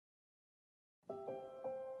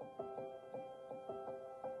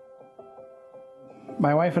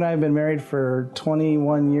My wife and I have been married for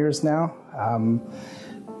 21 years now.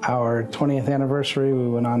 Our 20th anniversary, we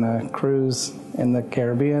went on a cruise in the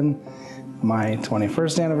Caribbean. My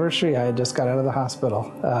 21st anniversary, I just got out of the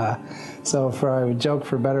hospital. I would joke,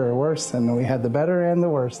 for better or worse, and we had the better and the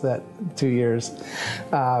worse that 2 years.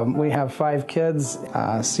 We have 5 kids,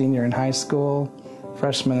 senior in high school,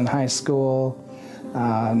 freshman in high school,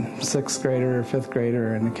 6th grader, 5th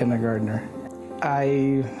grader, and a kindergartner.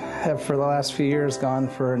 I have for the last few years gone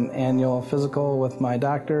for an annual physical with my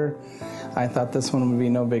doctor. I thought this one would be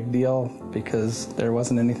no big deal because there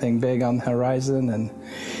wasn't anything big on the horizon, and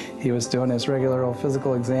he was doing his regular old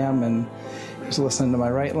physical exam, and he was listening to my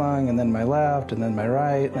right lung, and then my left, and then my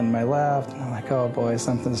right, and my left, and I'm like, oh boy,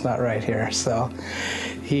 something's not right here. So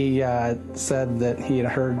he said that he had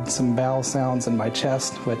heard some bowel sounds in my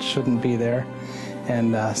chest, which shouldn't be there,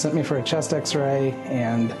 and sent me for a chest x-ray,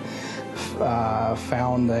 and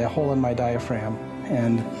found a hole in my diaphragm,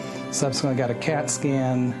 and subsequently got a CAT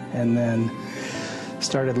scan, and then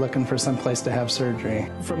started looking for some place to have surgery.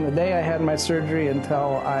 From the day I had my surgery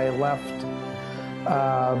until I left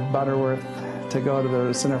Butterworth to go to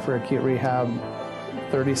the Center for Acute Rehab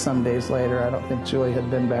 30-some days later, I don't think Julie had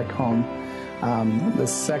been back home. The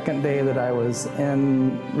second day that I was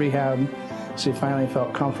in rehab, she finally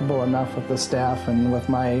felt comfortable enough with the staff and with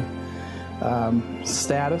my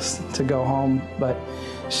status to go home, but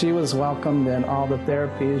she was welcomed in all the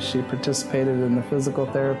therapies. She participated in the physical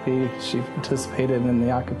therapy. She participated in the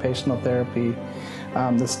occupational therapy.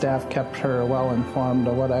 The staff kept her well informed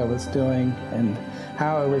of what I was doing and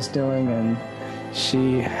how I was doing, and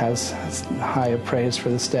she has high praise for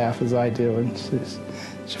the staff as I do, and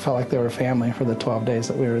she felt like they were family for the 12 days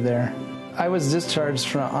that we were there. I was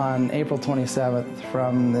discharged on April 27th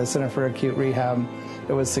from the Center for Acute Rehab.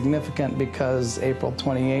 It was significant because April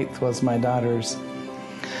 28th was my daughter's,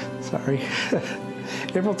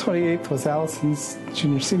 April 28th was Allison's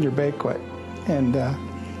junior-senior banquet, and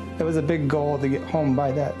it was a big goal to get home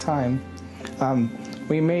by that time.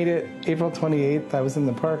 We made it April 28th. I was in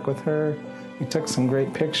the park with her. We took some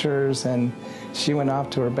great pictures, and she went off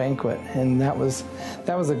to her banquet, and that was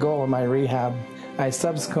a goal of my rehab. I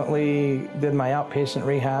subsequently did my outpatient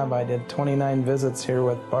rehab. I did 29 visits here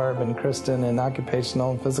with Barb and Kristen in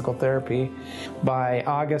occupational and physical therapy. By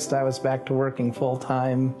August, I was back to working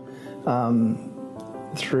full-time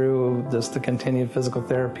through just the continued physical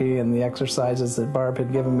therapy and the exercises that Barb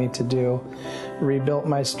had given me to do. Rebuilt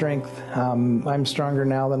my strength. I'm stronger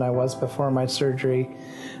now than I was before my surgery.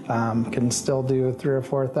 Can still do 3 or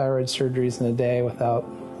 4 thyroid surgeries in a day without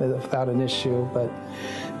an issue, but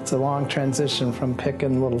it's a long transition from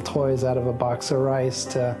picking little toys out of a box of rice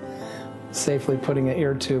to safely putting an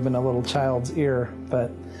ear tube in a little child's ear. But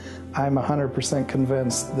I'm 100%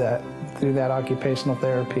 convinced that through that occupational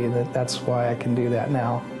therapy that's why I can do that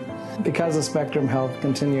now. Because of Spectrum Health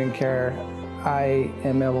Continuing Care, I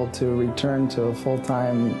am able to return to a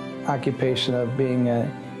full-time occupation of being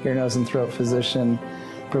a ear, nose, and throat physician,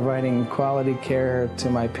 providing quality care to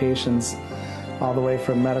my patients all the way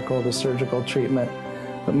from medical to surgical treatment.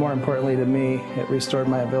 But more importantly to me, it restored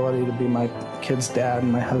my ability to be my kid's dad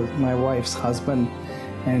and my wife's husband,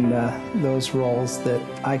 and those roles that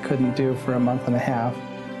I couldn't do for a month and a half.